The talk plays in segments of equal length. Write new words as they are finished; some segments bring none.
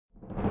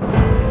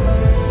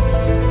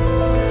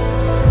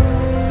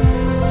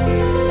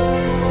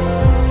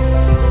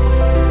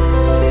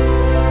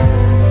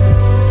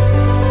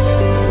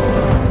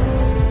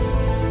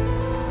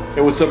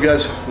What's up,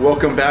 guys?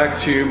 Welcome back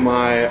to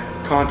my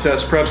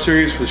contest prep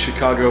series for the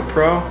Chicago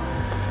Pro.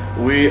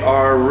 We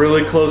are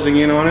really closing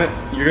in on it.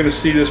 You're going to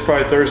see this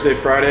probably Thursday,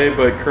 Friday,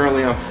 but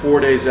currently I'm 4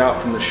 days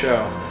out from the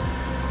show.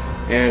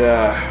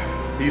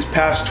 And these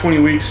past 20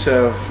 weeks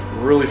have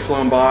really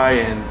flown by,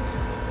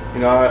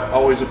 and I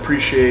always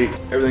appreciate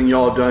everything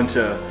y'all have done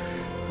to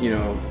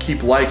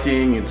keep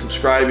liking and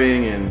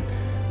subscribing and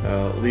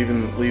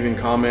leaving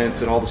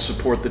comments and all the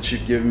support that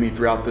you've given me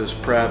throughout this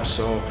prep.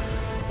 So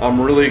I'm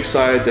really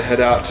excited to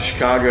head out to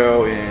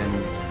Chicago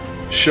and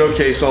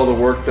showcase all the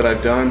work that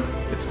I've done.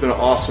 It's been an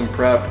awesome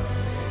prep,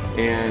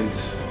 and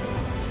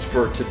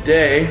for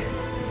today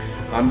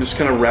I'm just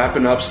kind of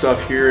wrapping up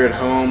stuff here at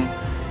home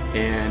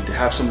and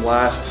have some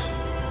last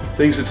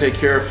things to take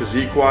care of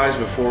physique wise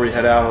before we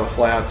head out on the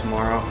fly out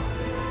tomorrow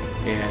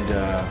and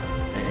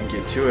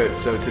get to it.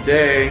 So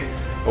today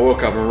I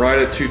woke up right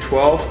at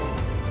 2:12.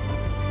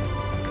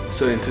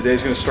 So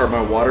today's going to start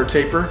my water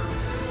taper.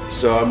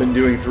 So I've been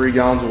doing 3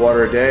 gallons of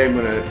water a day. I'm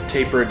going to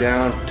taper it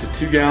down to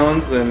 2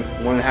 gallons, then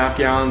 1.5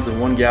 gallons,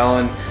 and 1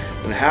 gallon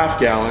and a half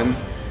gallon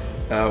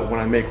when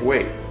I make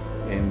weight.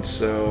 And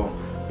so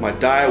my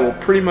diet will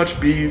pretty much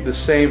be the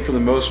same for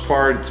the most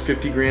part. It's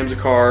 50 grams of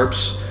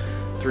carbs,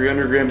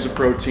 300 grams of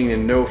protein,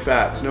 and no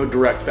fats, no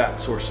direct fat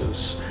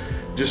sources,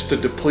 just to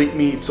deplete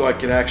me so I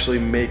can actually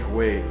make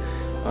weight.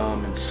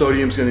 And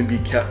sodium's going to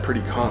be kept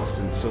pretty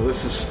constant. So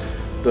this is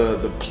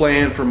the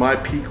plan for my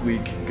peak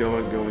week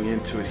going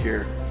into it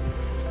here.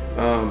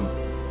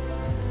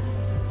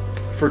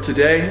 For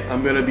today,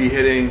 I'm going to be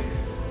hitting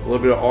a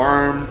little bit of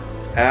arm,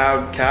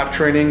 ab, calf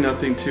training,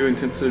 nothing too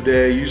intensive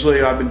today.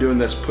 Usually I've been doing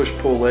this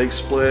push-pull leg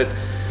split.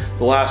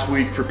 The last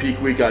week for peak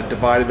week I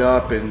divided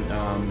up and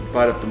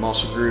divide up the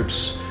muscle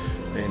groups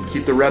and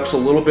keep the reps a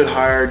little bit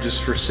higher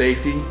just for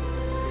safety.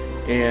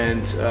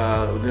 And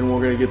then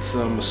we're going to get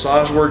some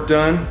massage work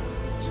done.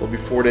 So it'll be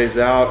 4 days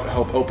out,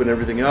 help open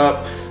everything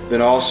up.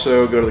 Then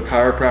also go to the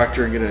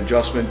chiropractor and get an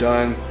adjustment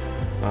done.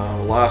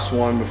 The last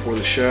one before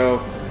the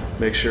show.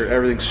 Make sure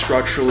everything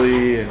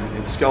structurally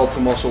and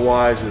skeletal muscle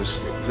wise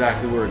is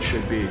exactly where it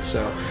should be.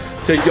 So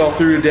take y'all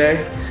through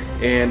today,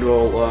 and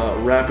we'll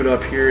wrap it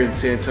up here in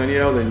San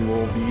Antonio. Then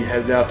we'll be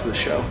headed out to the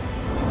show.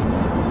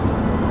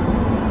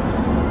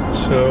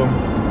 So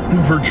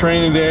for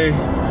training today,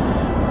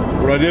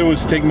 what I did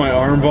was take my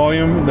arm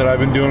volume that I've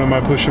been doing on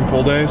my push and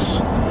pull days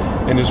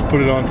and just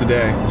put it on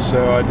today.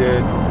 So I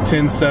did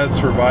 10 sets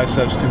for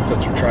biceps, 10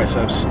 sets for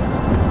triceps.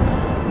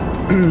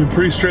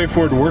 Pretty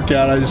straightforward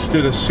workout. I just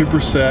did a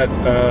superset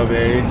of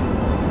a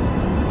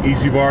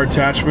easy bar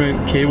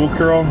attachment cable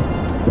curl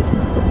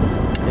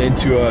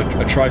into a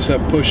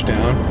tricep push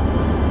down,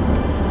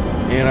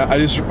 and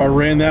I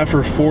ran that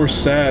for 4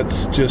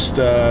 sets, just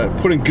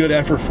putting good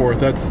effort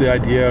forth. That's the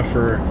idea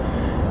for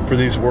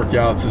these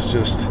workouts, is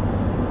just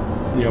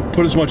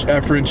put as much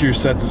effort into your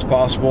sets as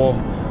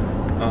possible.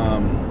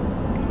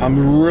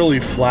 I'm really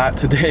flat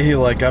today.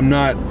 Like, I'm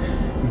not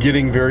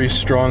getting very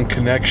strong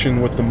connection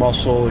with the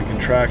muscle and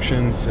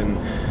contractions, and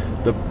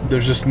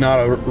there's just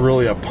not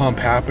really a pump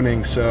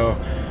happening. So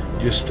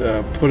just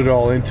put it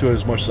all into it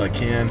as much as I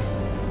can.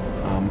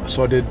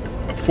 So I did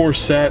 4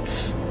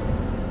 sets,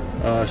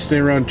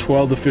 staying around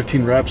 12 to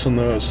 15 reps on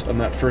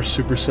that first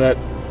superset.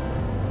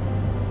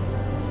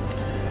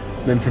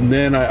 Then from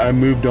then I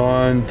moved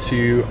on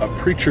to a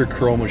preacher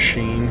curl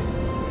machine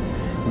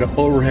and an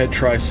overhead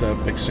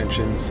tricep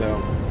extension.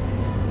 So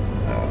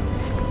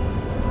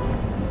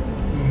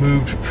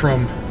moved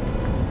from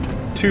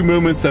 2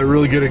 movements that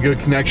really get a good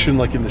connection,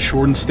 like in the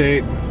shortened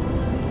state,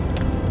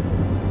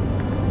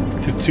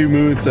 to 2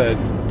 movements that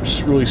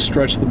just really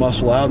stretch the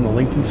muscle out in the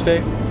lengthened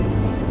state.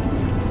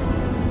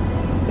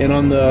 And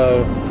on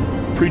the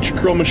preacher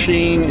curl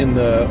machine, in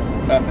the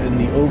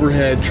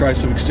overhead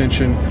tricep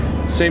extension,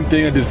 same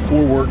thing. I did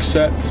 4 work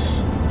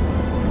sets,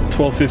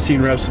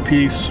 12-15 reps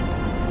apiece.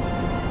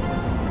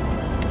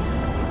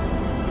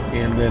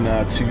 And then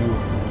to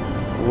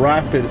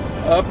wrap it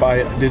up,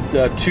 I did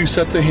 2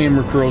 sets of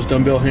hammer curls,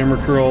 dumbbell hammer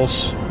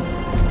curls.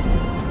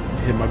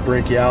 Hit my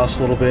brachialis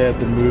a little bit,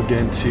 then moved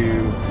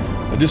into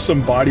just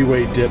some body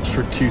weight dips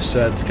for 2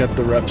 sets. Kept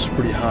the reps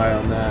pretty high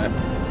on that.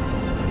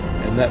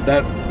 And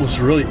that was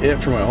really it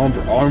for my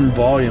arm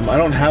volume. I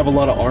don't have a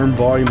lot of arm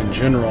volume in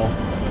general.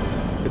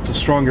 It's a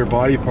stronger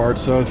body part.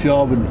 So if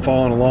y'all have been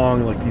following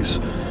along, like these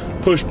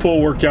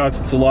push-pull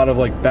workouts, it's a lot of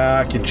like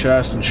back and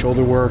chest and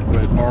shoulder work,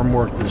 but arm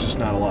work, there's just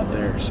not a lot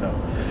there. So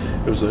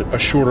it was a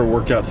shorter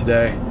workout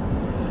today.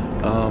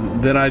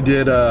 Then I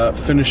did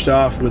finished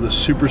off with a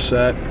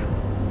superset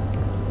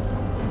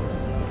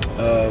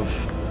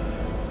of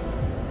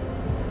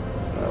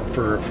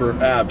for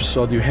abs.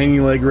 So I'll do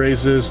hanging leg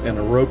raises and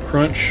a rope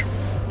crunch,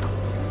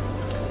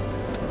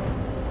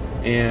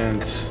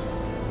 and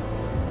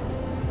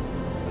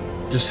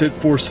just hit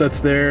 4 sets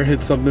there.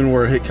 Hit something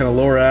where I hit kind of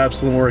lower abs,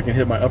 something where I can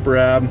hit my upper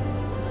ab,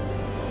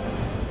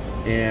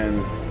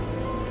 and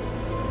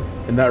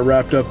that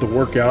wrapped up the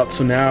workout.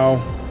 So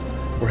now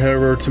we're headed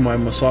over to my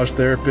massage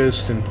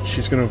therapist, and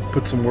she's going to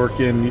put some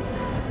work in,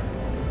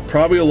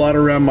 probably a lot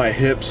around my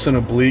hips and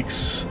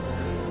obliques,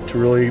 to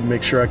really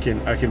make sure I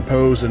can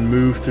pose and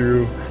move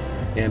through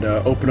and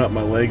open up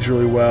my legs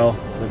really well.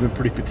 I've been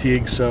pretty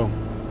fatigued, so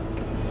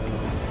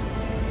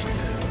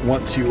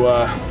want to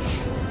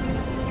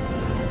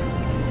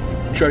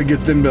try to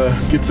get them to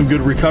get some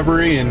good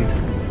recovery, and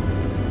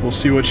we'll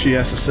see what she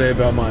has to say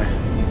about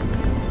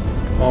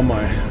all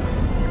my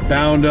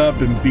bound up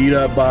and beat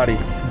up body.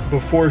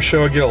 Before a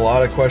show, I get a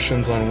lot of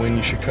questions on when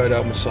you should cut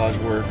out massage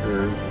work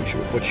or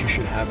what you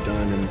should have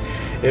done,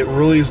 and it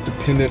really is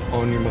dependent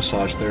on your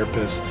massage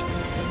therapist.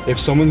 If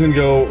someone's gonna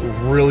go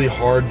really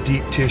hard,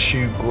 deep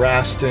tissue,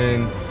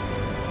 Graston,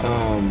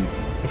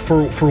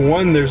 for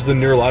one, there's the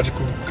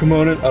neurological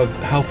component of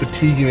how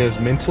fatiguing it is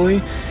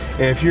mentally,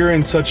 and if you're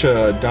in such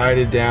a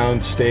dieted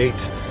down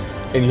state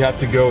and you have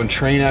to go and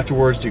train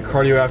afterwards, do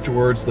cardio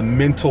afterwards, the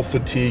mental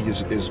fatigue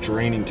is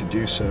draining to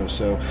do so.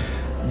 So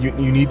you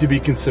need to be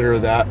considerate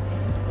of that.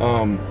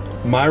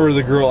 Myra,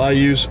 the girl I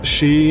use,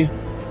 she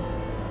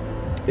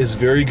is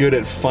very good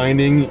at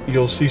finding,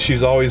 you'll see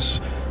she's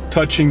always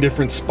touching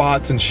different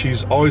spots, and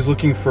she's always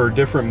looking for a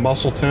different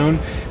muscle tone.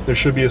 There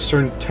should be a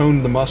certain tone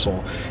to the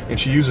muscle, and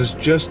she uses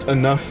just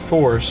enough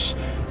force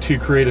to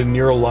create a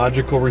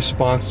neurological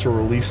response to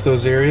release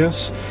those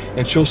areas,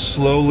 and she'll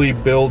slowly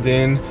build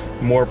in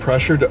more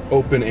pressure to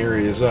open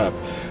areas up.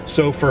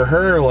 So for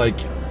her, like,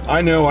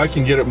 I know I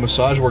can get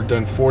massage work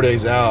done 4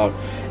 days out,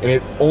 and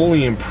it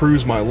only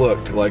improves my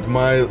look. Like,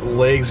 my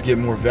legs get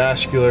more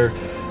vascular,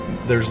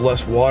 there's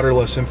less water,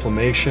 less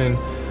inflammation.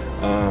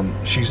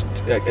 She's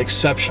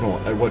exceptional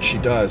at what she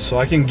does. So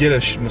I can get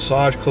a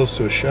massage close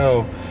to a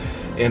show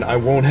and I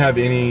won't have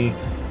any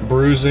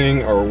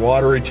bruising or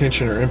water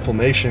retention or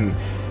inflammation.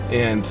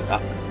 And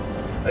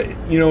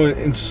you know,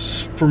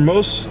 for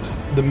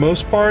the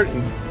most part,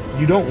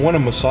 you don't want a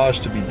massage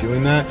to be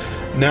doing that.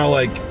 Now,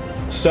 like,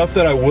 stuff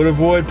that I would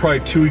avoid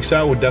probably 2 weeks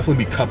out would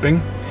definitely be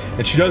cupping,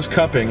 and she does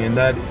cupping, and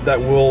that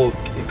will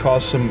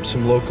cause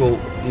some local,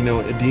 you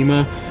know,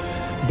 edema.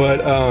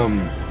 But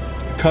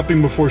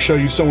cupping before show,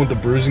 you just don't want the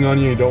bruising on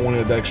you. You don't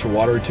want the extra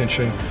water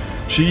retention.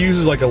 She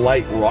uses like a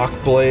light rock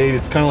blade.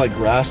 It's kind of like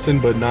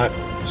Graston, but not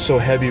so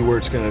heavy where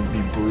it's going to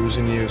be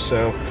bruising you.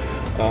 So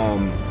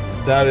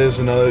that is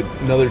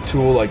another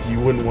tool like you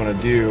wouldn't want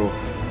to do,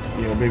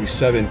 you know, maybe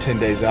 7-10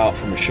 days out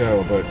from a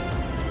show. But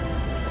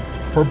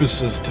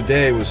purposes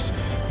today was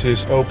to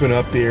just open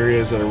up the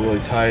areas that are really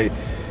tight.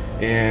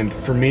 And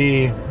for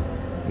me,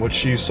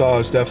 what you saw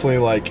is definitely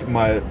like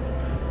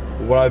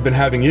what I've been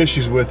having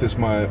issues with is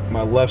my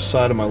left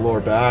side of my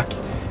lower back,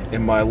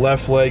 and my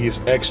left leg is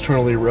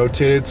externally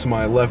rotated, so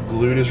my left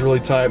glute is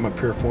really tight, my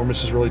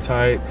piriformis is really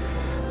tight.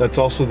 That's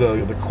also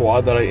the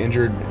quad that I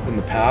injured in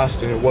the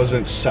past, and it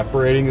wasn't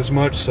separating as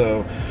much,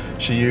 so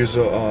she used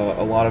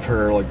a lot of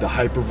her, like, the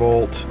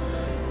hypervolt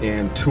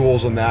and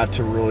tools on that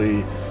to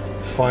really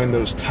find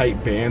those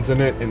tight bands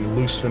in it and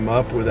loosen them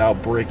up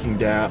without breaking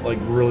down, like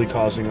really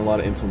causing a lot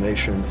of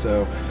inflammation.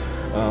 So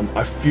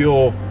I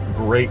feel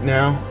great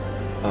now.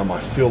 I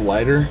feel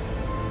lighter,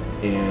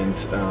 and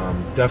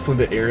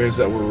definitely the areas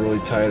that were really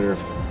tight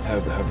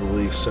have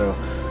released. So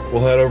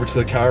we'll head over to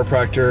the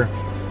chiropractor.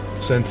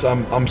 Since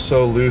I'm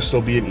so loose,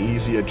 it'll be an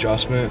easy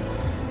adjustment,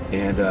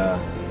 and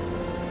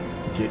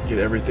get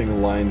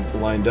everything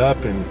lined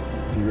up and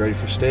be ready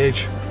for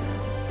stage.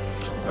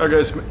 All right,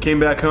 guys, came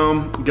back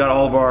home, got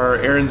all of our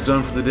errands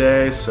done for the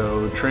day.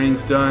 So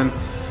training's done,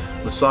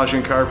 massage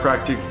and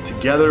chiropractic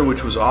together,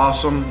 which was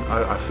awesome.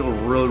 I feel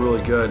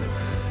really good.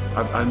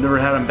 I've never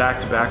had them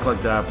back to back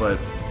like that, but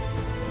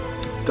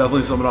it's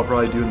definitely something I'll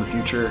probably do in the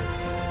future.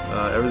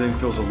 Everything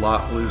feels a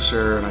lot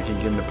looser, and I can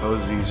get into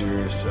poses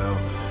easier. So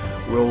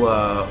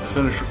we'll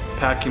finish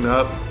packing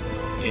up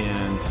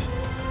and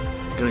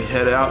gonna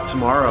head out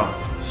tomorrow.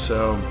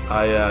 So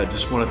I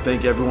just want to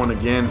thank everyone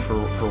again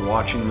for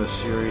watching this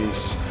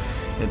series,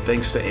 and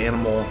thanks to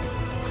Animal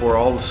for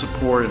all the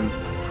support and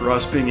for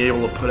us being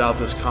able to put out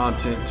this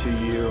content to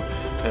you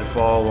and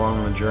follow along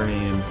on the journey.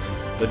 And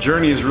the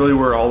journey is really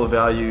where all the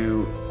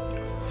value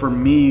for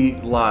me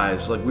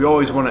lies. Like, we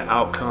always want an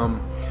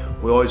outcome,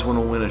 we always want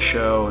to win a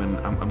show, and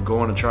I'm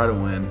going to try to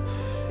win.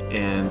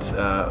 And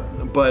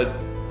but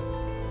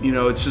you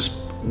know, it's just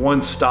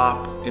one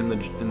stop in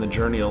the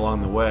journey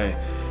along the way.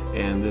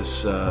 And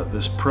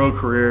this pro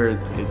career,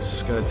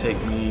 it's going to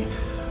take me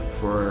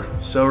for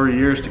several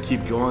years to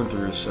keep going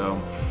through.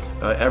 So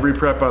every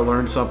prep I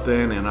learn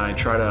something, and I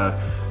try to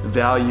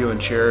value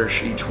and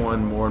cherish each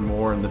one more and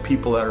more, and the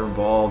people that are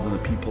involved and the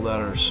people that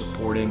are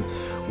supporting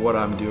what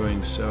I'm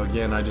doing. So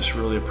again, I just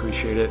really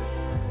appreciate it.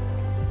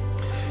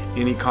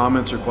 Any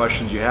comments or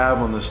questions you have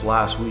on this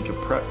last week of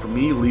prep for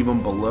me, leave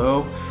them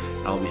below.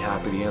 I'll be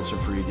happy to answer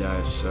for you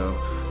guys. So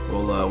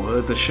we'll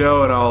hit the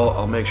show, and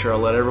I'll make sure I'll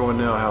let everyone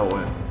know how it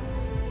went.